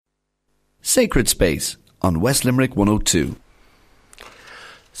Sacred Space on West Limerick 102.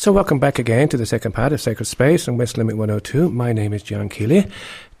 So welcome back again to the second part of Sacred Space on West Limerick 102. My name is John Keeley.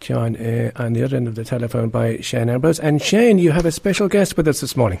 John, on the other end of the telephone by Shane Ambrose. And Shane, you have a special guest with us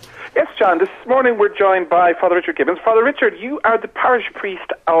this morning. Yes, John. This morning we're joined by Father Richard Gibbons. Father Richard, you are the parish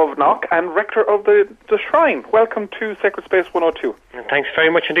priest of Knock and rector of the Shrine. Welcome to Sacred Space 102. Thanks very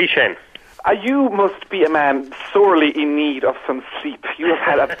much indeed, Shane. You must be a man sorely in need of some sleep. You have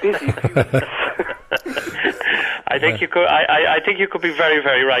had a busy few weeks. I think you could. I think you could be very,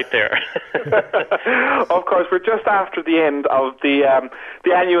 very right there. Of course, we're just after the end of the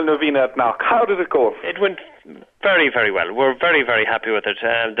annual novena at Knock. How did it go? It went very, very well. We're very, very happy with it.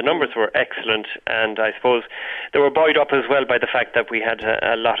 The numbers were excellent, and I suppose they were buoyed up as well by the fact that we had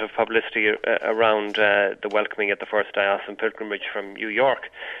a lot of publicity around the welcoming at the First Diocesan Pilgrimage from New York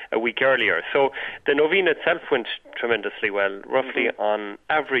a week earlier. So the novena itself went tremendously well. Roughly on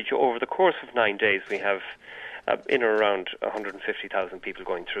average, over the course of 9 days, we have in or around 150,000 people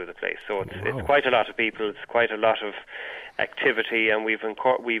going through the place. So it's quite a lot of people, it's quite a lot of activity, and we've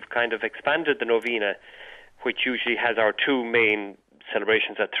kind of expanded the novena, which usually has our two main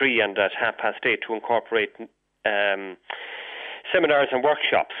celebrations at 3 and at 8:30, to incorporate seminars and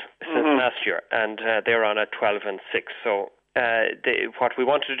workshops since last year, and they're on at 12 and 6. So what we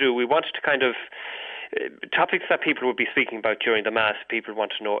wanted to do, we wanted to kind of topics that people would be speaking about during the Mass, people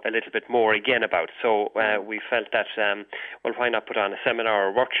want to know a little bit more again about. So we felt that, well, why not put on a seminar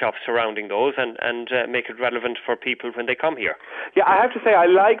or workshop surrounding those and make it relevant for people when they come here. Yeah, I have to say, I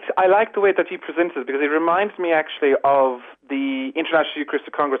liked the way that you presented it, because it reminds me actually of the International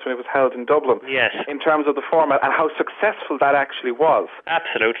Eucharistic Congress when it was held in Dublin. Yes. In terms of the format and how successful that actually was.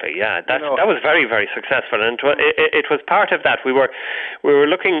 Absolutely, yeah. That was very, very successful, and it was part of that. We were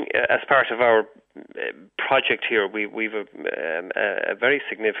looking as part of our project here. We've a very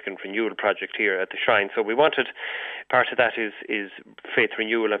significant renewal project here at the Shrine. So we wanted, part of that is faith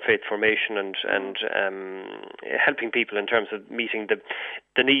renewal and faith formation and helping people in terms of meeting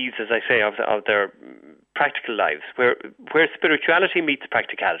the needs, as I say, of their practical lives, where spirituality meets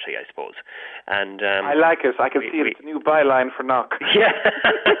practicality, I suppose. And I like it. I can see it. It's a new byline for Knock. Yeah.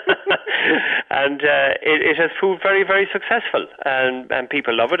 And it has proved very, very successful, and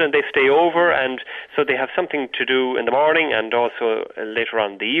people love it, and they stay over, and so they have something to do in the morning and also later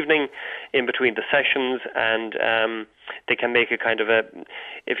on in the evening in between the sessions, and they can make a kind of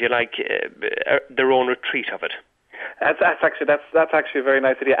if you like, their own retreat of it. That's actually a very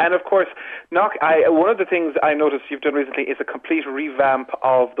nice idea. And of course, Knock, one of the things I noticed you've done recently is a complete revamp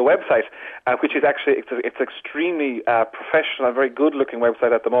of the website, which is actually it's extremely professional and very good looking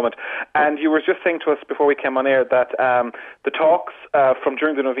website at the moment. And you were just saying to us before we came on air that the talks from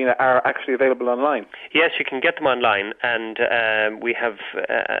during the novena are actually available online. Yes, you can get them online, and we have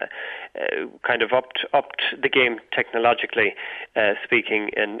kind of upped the game technologically speaking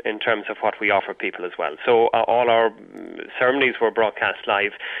in terms of what we offer people as well. So all our ceremonies were broadcast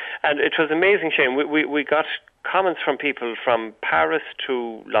live, and it was amazing, Shane. We got comments from people from Paris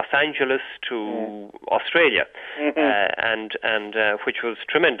to Los Angeles to Australia, and which was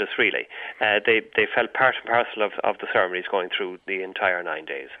tremendous, really. They felt part and parcel of the ceremonies going through the entire 9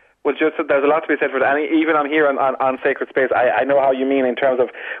 days. Well, just there's a lot to be said for that. And even on here on Sacred Space, I know how you mean in terms of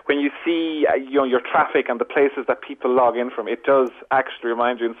when you see your traffic and the places that people log in from. It does actually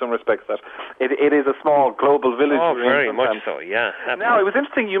remind you in some respects that it is a small global village. Oh, very much so, yeah. Absolutely. Now, it was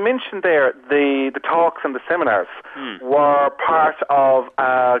interesting, you mentioned there the talks and the seminars were part of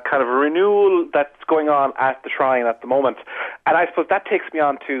kind of a renewal that's going on at the Shrine at the moment. And I suppose that takes me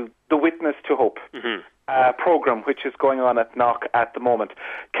on to the Witness to Hope. Program which is going on at Knock at the moment.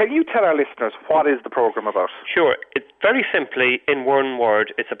 Can you tell our listeners what is the program about? Sure. It's very simply, in one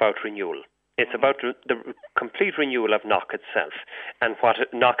word, it's about renewal. It's about the complete renewal of Knock itself and what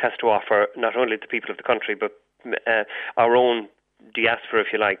Knock has to offer, not only the people of the country, but our own diaspora, if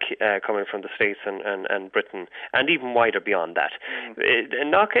you like, coming from the States and Britain, and even wider beyond that.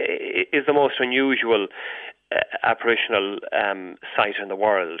 Knock is the most unusual apparitional site in the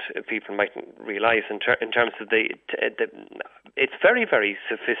world. People mightn't realise in terms of it's very, very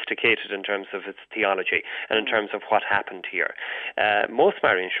sophisticated in terms of its theology and in terms of what happened here. Most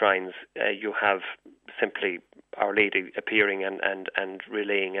Marian shrines, you have simply Our Lady appearing and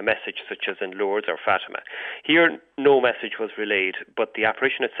relaying a message, such as in Lourdes or Fatima. Here, no message was relayed, but the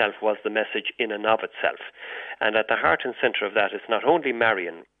apparition itself was the message in and of itself. And at the heart and centre of that is not only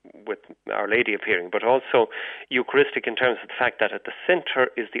Marian, with Our Lady appearing, but also Eucharistic in terms of the fact that at the centre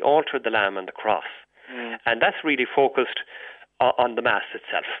is the altar, the Lamb and the cross. And that's really focused on the Mass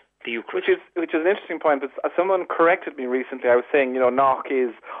itself. the Eucharist. Which is an interesting point, but someone corrected me recently. I was saying, Knock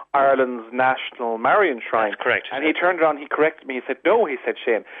is Ireland's national Marian shrine. That's correct. And he turned around, he corrected me, he said, no,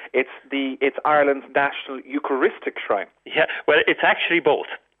 Shane, it's Ireland's national Eucharistic shrine. Yeah, well, it's actually both.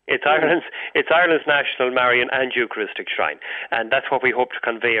 It's Ireland's national Marian and Eucharistic shrine, and that's what we hope to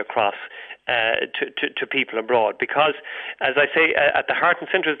convey across to people abroad. Because, as I say, at the heart and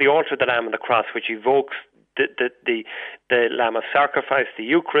centre is the altar, the Lamb, and the cross, which evokes the Lamb of sacrifice, the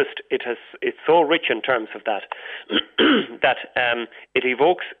Eucharist. It's so rich in terms of that that it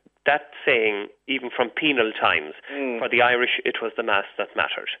evokes that saying even from penal times. For the Irish, it was the Mass that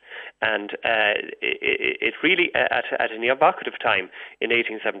mattered. And it really, at an evocative time in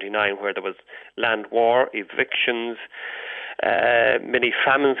 1879, where there was land war, evictions, many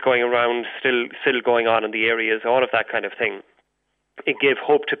famines going around, still going on in the areas, all of that kind of thing, it gave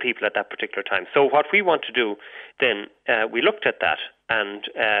hope to people at that particular time. So what we want to do then, we looked at that, and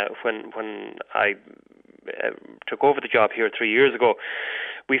when I took over the job here 3 years ago,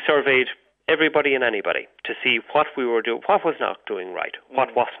 we surveyed everybody and anybody to see what we were doing, what was not doing right,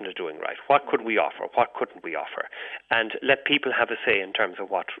 what wasn't doing right, what could we offer, what couldn't we offer, and let people have a say in terms of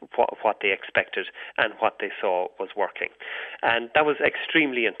what they expected and what they saw was working. And that was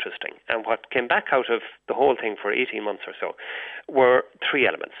extremely interesting. And what came back out of the whole thing for 18 months or so were three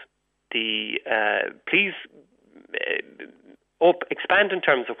elements. Please expand in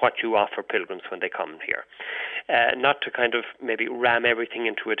terms of what you offer pilgrims when they come here. Not to kind of maybe ram everything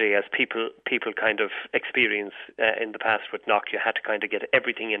into a day, as people kind of experience in the past with Knock. You had to kind of get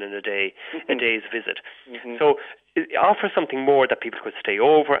everything in a day, a day's visit. So offer something more that people could stay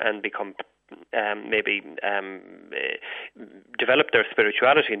over and become develop their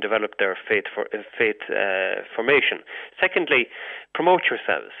spirituality and develop their faith formation. Secondly, promote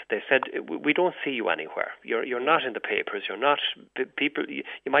yourselves. They said, we don't see you anywhere. You're not in the papers. You're not people.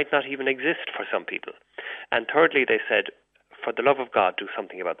 You might not even exist for some people. And thirdly, they said, for the love of God, do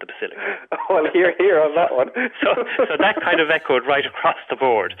something about the basilica. Well, here on that one. so that kind of echoed right across the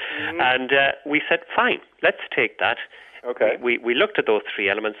board. And we said, fine, let's take that. Okay. We looked at those three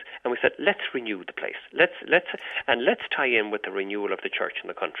elements and we said, let's renew the place. Let's tie in with the renewal of the church in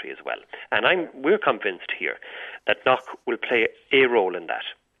the country as well. And we're convinced here that Knock will play a role in that,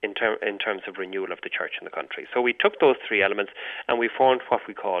 in terms of renewal of the church in the country. So we took those three elements and we formed what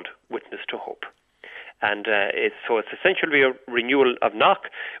we called Witness to Hope. And it's essentially a renewal of Knock,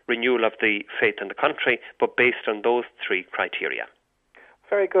 renewal of the faith in the country, but based on those three criteria.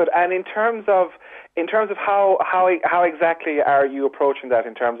 Very good. And in terms of how exactly are you approaching that?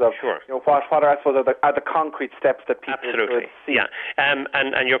 In terms of what are, I suppose, are the concrete steps that people Absolutely. should see? Yeah,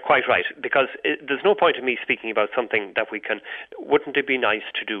 and you're quite right, because there's no point in me speaking about something that we can. Wouldn't it be nice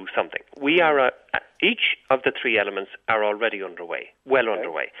to do something? We are each of the three elements are already underway,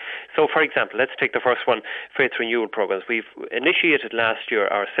 underway. So, for example, let's take the first one, faith renewal programs. We've initiated last year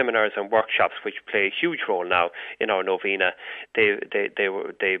our seminars and workshops, which play a huge role now in our novena. They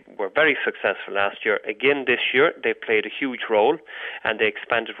were very successful last year. Again, this year, they played a huge role, and they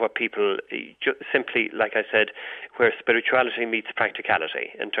expanded what people simply, like I said, where spirituality meets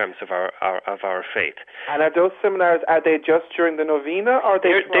practicality in terms of our faith. And are those seminars, are they just during the novena, or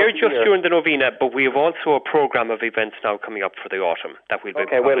they're just during the novena? But we have also a program of events now coming up for the autumn that we'll be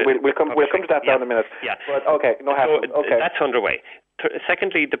we'll come to that down in a minute. Yeah. But okay, no hassle. Okay. That's underway.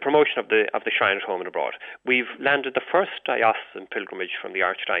 Secondly, the promotion of the Shrine at Home and Abroad. We've landed the first diocesan pilgrimage from the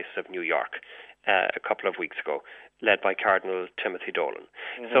Archdiocese of New York a couple of weeks ago, led by Cardinal Timothy Dolan.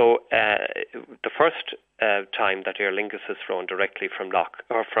 So the first time that Aer Lingus has flown directly from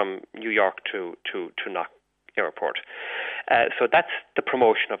New York to Knock Airport. So that's the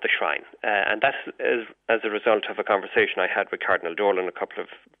promotion of the shrine, and that's as a result of a conversation I had with Cardinal Dolan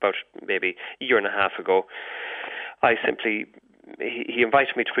about maybe a year and a half ago. He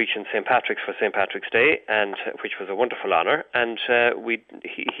invited me to preach in St. Patrick's for St. Patrick's Day, and which was a wonderful honour. And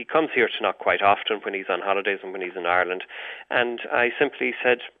he comes here to Knock quite often when he's on holidays and when he's in Ireland. And I simply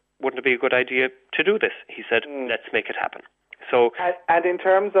said, wouldn't it be a good idea to do this? He said, let's make it happen. So, and in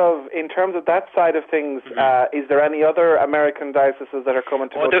terms of that side of things, is there any other American dioceses that are coming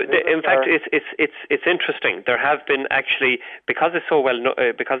to? In fact, it's interesting. There have been actually, because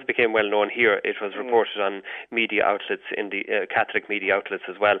it became well known here. It was reported on media outlets in the Catholic media outlets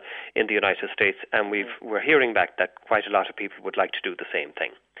as well in the United States, and we're hearing back that quite a lot of people would like to do the same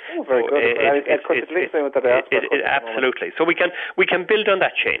thing. Oh, very good. Of course, it links in with that. Absolutely. So we can build on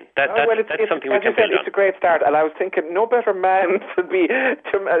that chain. That's something we can build on. It's a great start, and I was thinking, no better man to be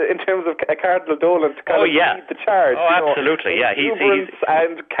in terms of Cardinal Dolan to kind of lead the charge. Oh, absolutely. He's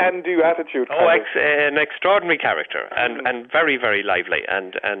and can-do attitude. An extraordinary character, and very, very lively,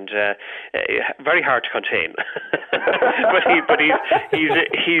 and very hard to contain. but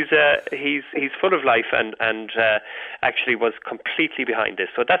he's full of life, and actually was completely behind this.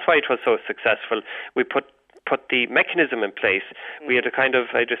 So that's why it was so successful. We put the mechanism in place. We had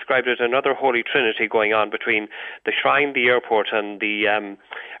I described it, another holy trinity going on between the shrine, the airport, and the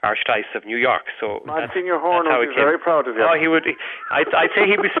Archdiocese of New York. So Monsignor Horn would be very proud of you. Oh, he would. I'd say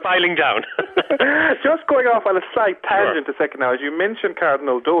he'd be smiling down. Just going off on a slight tangent a second now, as you mentioned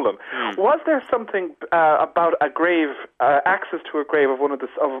Cardinal Dolan, was there something about a grave, access to a grave of one of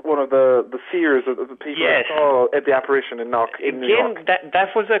the seers of the people who saw at the apparition in Knock in New York?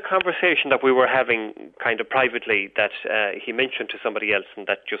 That was a conversation that we were having kind of privately, that he mentioned to somebody else, and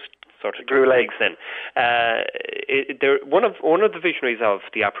that just sort of drew legs in. One of the visionaries of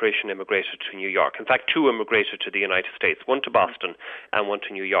the apparition immigrated to New York. In fact, two immigrated to the United States, one to Boston and one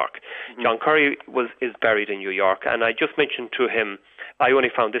to New York. Mm-hmm. John Curry is buried in New York, and I just mentioned to him, I only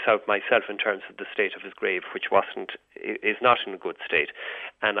found this out myself in terms of the state of his grave, which is not in a good state.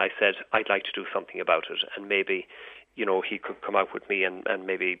 And I said, I'd like to do something about it, and maybe he could come out with me and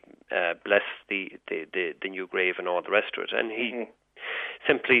maybe bless the new grave and all the rest of it. And he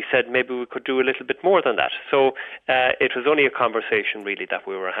simply said maybe we could do a little bit more than that. So it was only a conversation really that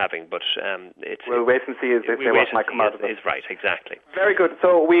we were having, but we'll wait and see what might come out of it. Is right, exactly. Very good.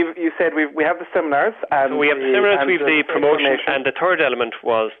 So you said we have the seminars, and so we have the seminars, we have the promotion, and the third element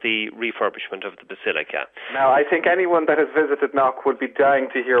was the refurbishment of the basilica. Now I think anyone that has visited Knock would be dying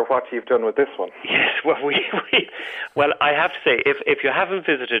to hear what you've done with this one. Yes, well I have to say, if you haven't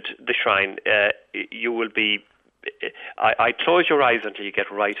visited the shrine, you will be. I close your eyes until you get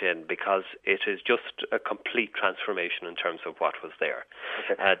right in, because it is just a complete transformation in terms of what was there.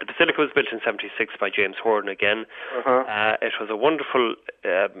 Okay. The basilica was built in 1976 by James Horn again. It was a wonderful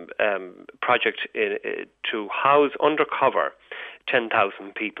project to house undercover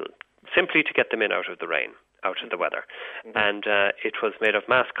 10,000 people, simply to get them in out of the rain, out of the weather. Mm-hmm. And it was made of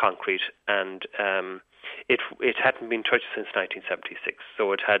mass concrete, and it hadn't been touched since 1976,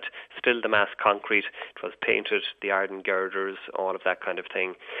 so it had still the mass concrete. It was painted, the Arden girders, all of that kind of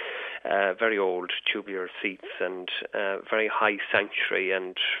thing. Very old tubular seats, and very high sanctuary,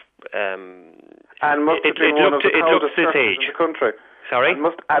 and must have been one of the coldest churches in the country. Sorry?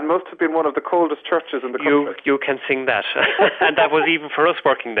 And must have been one of the coldest churches in the country. You can sing that. And that was even for us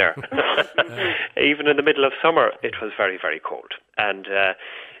working there. Even in the middle of summer, it was very, very cold. And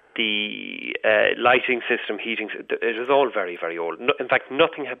the lighting system, heating, it was all very, very old. In fact,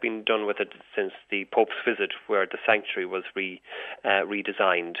 nothing had been done with it since the Pope's visit, where the sanctuary was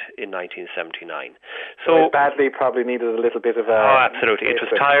redesigned in 1979. So it badly probably needed a little bit of a... Oh, absolutely. It was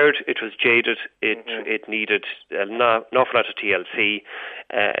tired, it was jaded, it needed an awful lot of TLC.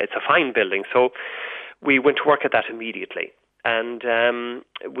 It's a fine building, so we went to work at that immediately. And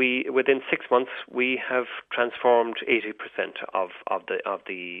within 6 months, we have transformed 80% of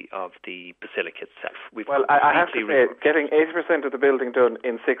the basilica itself. I have to say, getting 80% of the building done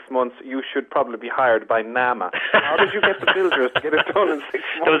in 6 months, you should probably be hired by NAMA. How did you get the builders to get it done in 6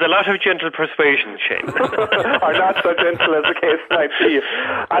 months? There was a lot of gentle persuasion, Shane. Or not so gentle as the case might be.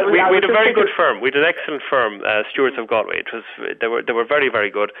 We had a very good firm. We had an excellent firm, Stewards of Galway. They were very, very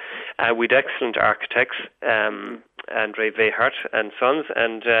good. We had excellent architects. Andre Vehart and Sons,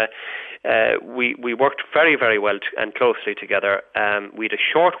 and we worked very, very well and closely together. We had a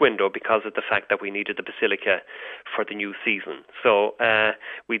short window because of the fact that we needed the basilica for the new season. So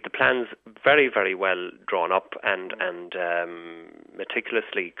we had the plans very, very well drawn up and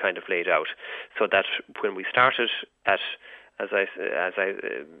meticulously kind of laid out, so that when we started as I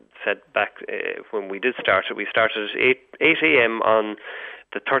said back when we did start it, we started at 8 a.m. on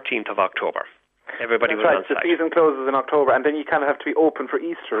the 13th of October. Everybody was on site. The season closes in October, and then you kind of have to be open for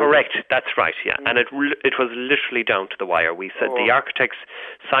Easter. Correct, that's right, yeah. And it was literally down to the wire. We said the architects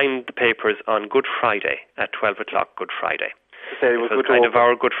signed the papers on Good Friday at 12 o'clock Good Friday. It was kind of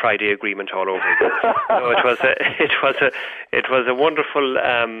our Good Friday agreement all over again. So it was a wonderful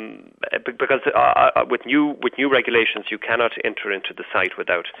because with new regulations, you cannot enter into the site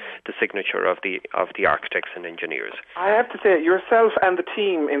without the signature of the architects and engineers. I have to say, yourself and the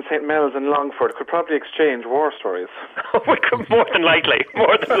team in St. Mel's and Longford could probably exchange war stories. We could, more than likely.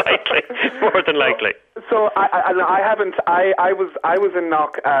 So I haven't. I was in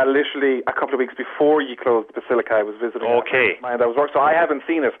Knock literally a couple of weeks before you closed the Basilica. I was visiting. Okay. That was work, so I haven't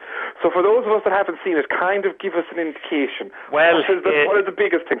seen it. So for those of us that haven't seen it, kind of give us an indication. Well, what is the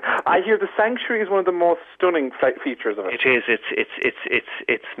biggest thing? I hear the sanctuary is one of the most stunning features of it. It is.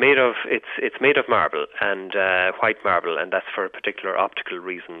 It's made of marble and white marble, and that's for a particular optical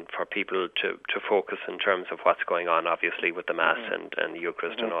reason for people to focus in terms of what's going on, obviously with the Mass and the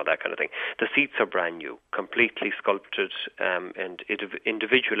Eucharist and all that kind of thing. The seats are brand new, completely sculpted and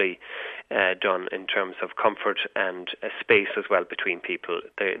individually done in terms of comfort and space as well between people.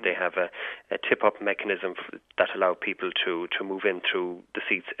 They have a tip-up mechanism that allow people to move in through the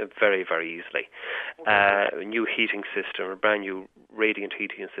seats very, very easily. A new heating system, a brand new radiant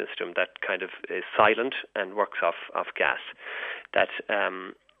heating system that kind of is silent and works off gas. That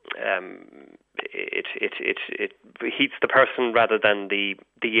it heats the person rather than the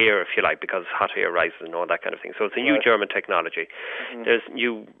air, if you like, because hot air rises and all that kind of thing. So it's a new German technology. Mm-hmm. There's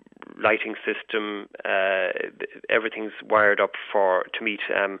new lighting system. Everything's wired up to meet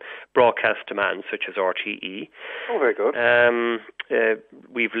broadcast demands such as RTE. Oh, very good.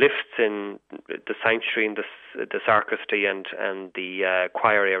 We've lifts in the sanctuary, in the sacristy and the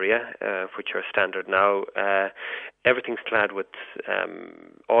choir area, which are standard now. Everything's clad with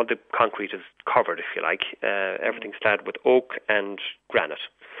all the concrete is covered, if you like. Everything's clad with oak and granite.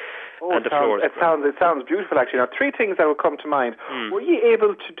 Oh, and the floors. It sounds beautiful, actually. Now, three things that will come to mind. Were you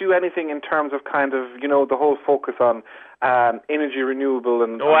able to do anything in terms of kind of, the whole focus on energy renewable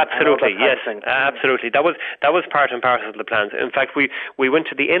and absolutely, and all that yes, kind of thing? Absolutely. That was part and parcel of the plans. In fact, we went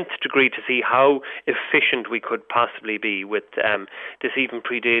to the nth degree to see how efficient we could possibly be with this even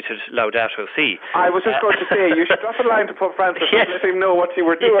predated Laudato Si. I was just going to say, you should drop a line to Pope Francis and let him know what you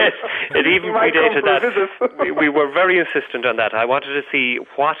were doing. Yes, it even predated that. we were very insistent on that. I wanted to see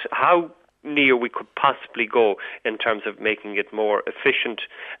how near we could possibly go in terms of making it more efficient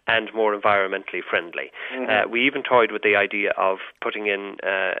and more environmentally friendly. Mm-hmm. We even toyed with the idea of putting in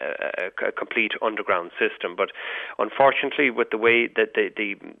a complete underground system, but unfortunately with the way that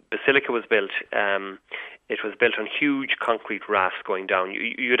the Basilica was built, it was built on huge concrete rafts going down.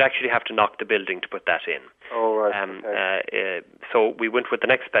 You'd actually have to knock the building to put that in. Oh, right. So we went with the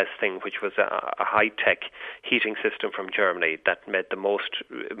next best thing, which was a high-tech heating system from Germany that made the most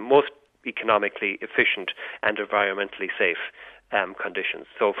economically efficient and environmentally safe conditions.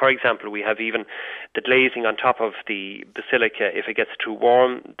 So, for example, we have even the glazing on top of the basilica. If it gets too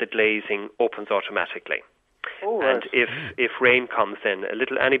warm, the glazing opens automatically. Oh, right. And if rain comes in,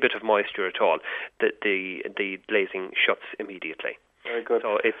 any bit of moisture at all, the glazing shuts immediately. Very good.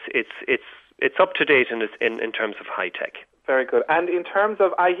 So it's up to date in terms of high tech. Very good. And in terms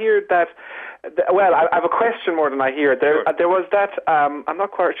of, I hear that, I have a question more than I hear. There was that, I'm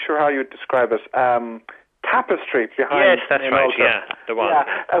not quite sure how you would describe it, tapestry behind. Yes, that's right, altar. yeah, the one.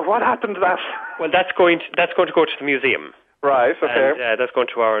 Yeah. What happened to that? Well, that's going to go to the museum. Right, okay. And that's going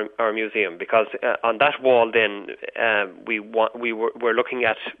to our museum, because on that wall then we're looking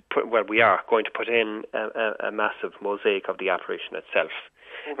at, we are going to put in a massive mosaic of the apparition itself,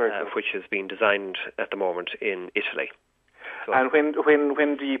 which is being designed at the moment in Italy. So and when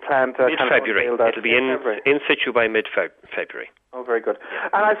do you plan to mid-February? It'll be in situ by mid-February. Oh, very good.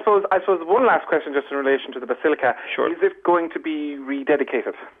 And I suppose one last question, just in relation to the Basilica. Sure. Is it going to be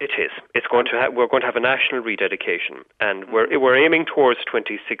rededicated? It is. It's going to we're going to have a national rededication, and we're aiming towards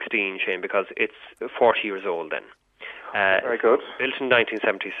 2016, Shane, because it's 40 years old then. Very good. Built in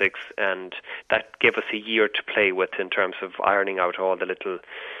 1976, and that gave us a year to play with in terms of ironing out all the little.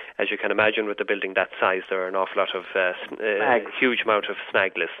 As you can imagine, with the building that size, there are an awful lot of huge amount of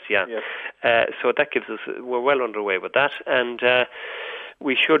snag lists. Yeah. Yes. So that gives us. We're well underway with that, and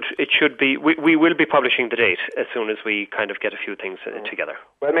we will be publishing the date as soon as we kind of get a few things together.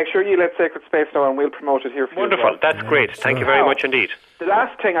 Well, make sure you let Sacred Space know, and we'll promote it here for you. Wonderful. That's great. Thank you very much indeed. The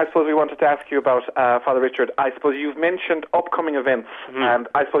last thing I suppose we wanted to ask you about, Father Richard, I suppose you've mentioned upcoming events, and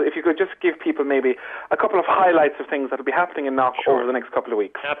I suppose if you could just give people maybe a couple of highlights of things that will be happening in Knock over the next couple of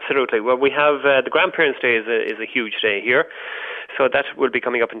weeks. Absolutely. Well, we have the Grandparents' Day is a huge day here, so that will be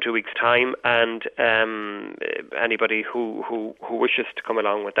coming up in 2 weeks' time, and anybody who wishes to come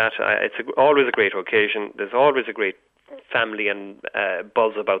along with that, it's always a great occasion. There's always a great family and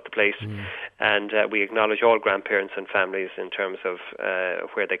buzz about the place, and we acknowledge all grandparents and families in terms of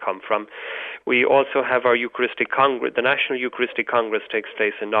where they come from. We also have our Eucharistic Congress. The National Eucharistic Congress takes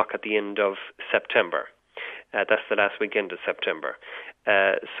place in Knock at the end of September. That's the last weekend of September.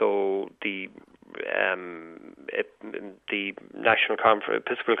 So the the National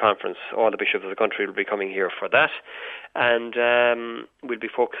Episcopal Conference, all the bishops of the country will be coming here for that, and we'll be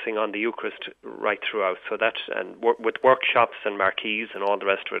focusing on the Eucharist right throughout. So that, and with workshops and marquees and all the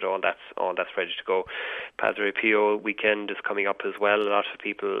rest of it, all that's ready to go. Padre Pio weekend is coming up as well. A lot of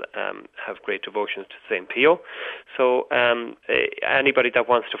people have great devotions to St. Pio. So anybody that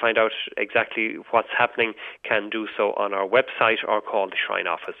wants to find out exactly what's happening can do so on our website or call the Shrine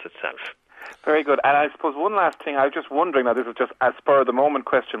office itself. Very good. And I suppose one last thing, I was just wondering, now this is just a spur-of-the-moment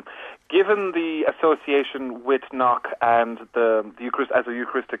question, given the association with Knock and the Eucharist as a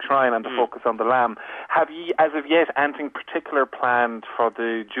Eucharistic shrine and the focus on the Lamb, have ye, as of yet, anything particular planned for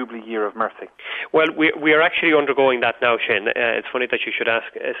the Jubilee Year of Mercy? Well, we are actually undergoing that now, Shane. It's funny that you should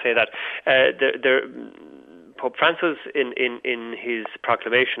say that. Pope Francis, in his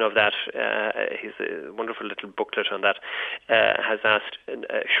proclamation of that, his wonderful little booklet on that, has asked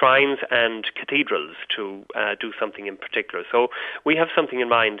shrines and cathedrals to do something in particular. So we have something in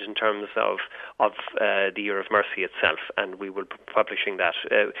mind in terms of the Year of Mercy itself, and we will be publishing that.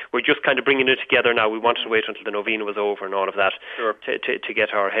 We're just kind of bringing it together now. We wanted to wait until the novena was over and all of that to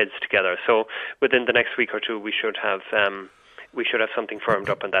get our heads together. So within the next week or two, we should have something firmed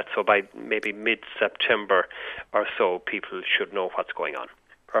up on that. So by maybe mid-September or so, people should know what's going on.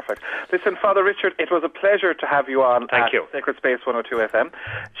 Perfect. Listen, Father Richard, it was a pleasure to have you on. Thank you. Sacred Space 102 FM.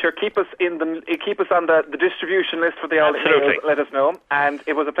 Sure, keep us on the distribution list for the all emails. Let us know. And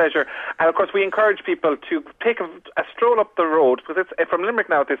it was a pleasure. And of course, we encourage people to take a stroll up the road, because it's from Limerick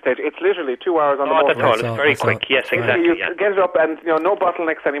now at this stage. It's literally 2 hours on the motor. That's all. It's very quick. Yes, exactly. You get it up, and no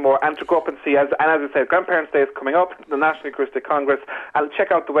bottlenecks anymore. And to go up and see, as I said, Grandparents' Day is coming up, the National Eucharistic Congress, and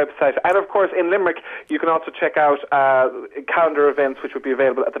check out the website. And of course, in Limerick, you can also check out calendar events which would be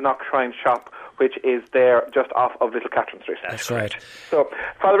available at the Knock Shrine shop, which is there just off of Little Catherine Street. That's right. So,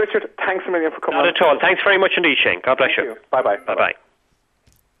 Father Richard, thanks a million for coming on. Not at all. Thanks very much indeed, Shane. God bless you. Bye-bye. Bye-bye.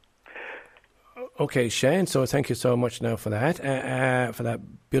 Okay, Shane, so thank you so much now for that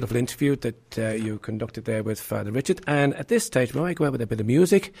beautiful interview that you conducted there with Father Richard. And at this stage, we might go out with a bit of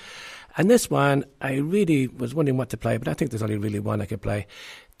music. And this one, I really was wondering what to play, but I think there's only really one I could play.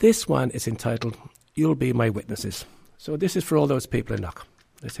 This one is entitled, You'll Be My Witnesses. So this is for all those people in Knock.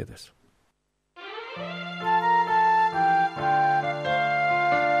 Let's hear this.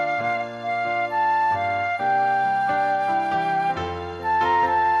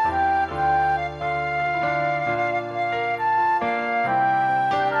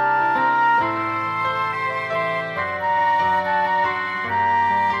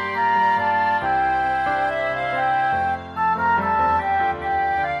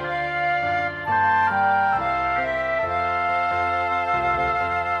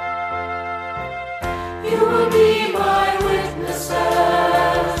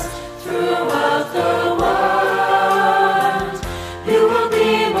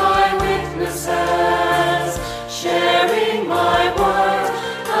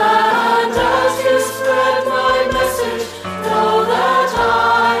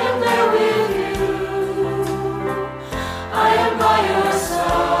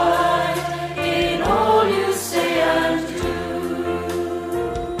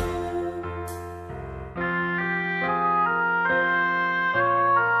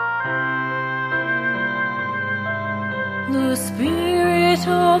 The Spirit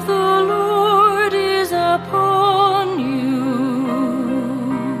of the Lord is upon you,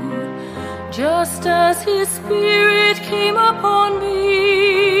 just as His Spirit came upon me.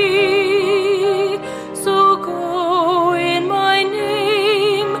 So go in my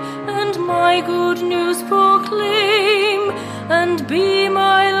name and my good news proclaim, and be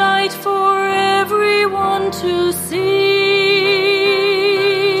my light for everyone to see.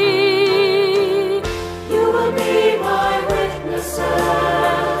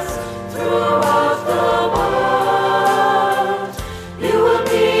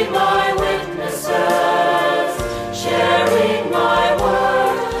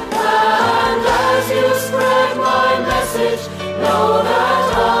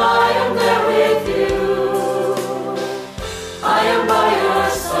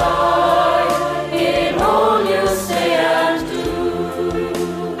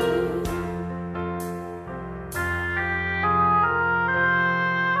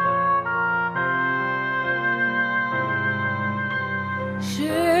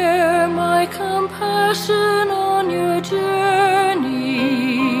 Share my compassion on your journey.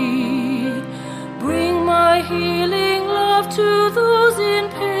 Bring my healing love to those in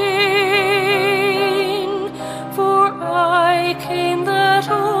pain. For I came that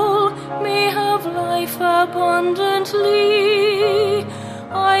all may have life abundantly.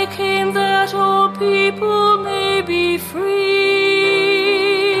 I came that all people may be free.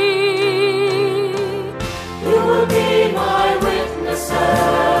 You will be my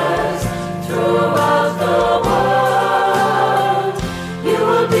witnesses throughout the world. You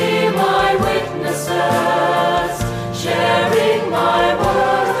will be my witnesses, sharing my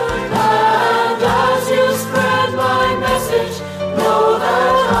word. And as you spread my message, know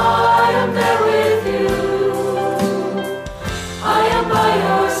that I am there with you. I am by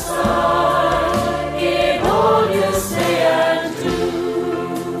your side in all you say and do.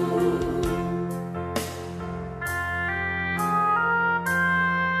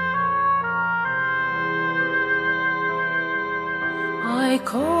 I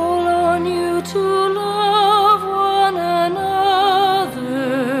call on you to love one another.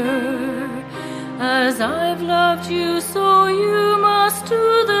 As I've loved you, so you must do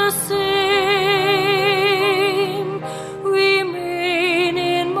the same. Remain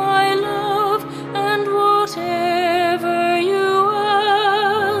in my love, and whatever you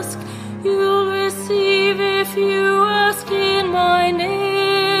ask, you'll receive if you ask in my name.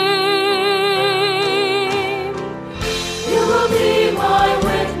 You will be my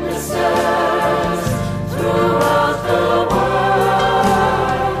witnesses throughout the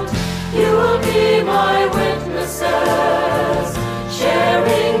world. You will be my witnesses,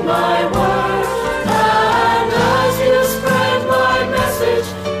 sharing my word. And as you spread my message,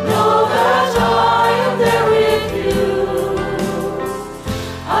 know that I am there with you.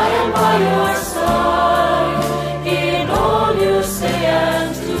 I am by your side in all you say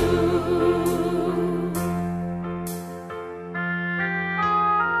and do.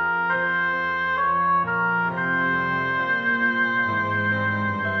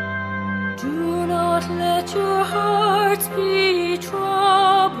 Do not let your hearts be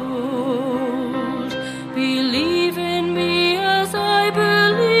troubled. Believe in me as I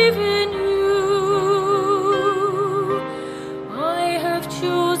believe in you. I have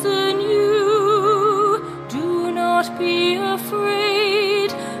chosen you. Do not be afraid.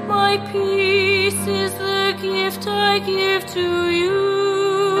 My peace is the gift I give to you.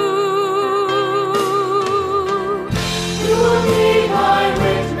 You will be my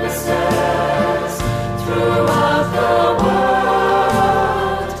witnesses throughout the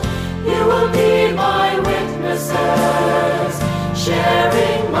world. You will be my witnesses,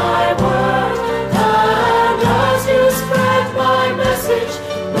 sharing my word. And as you spread my message,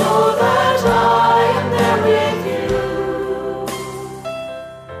 know that I am there with you.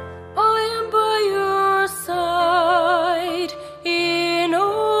 I am by your side in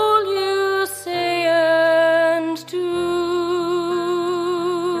all you say and do.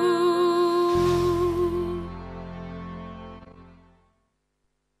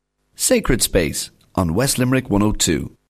 Sacred Space on West Limerick 102.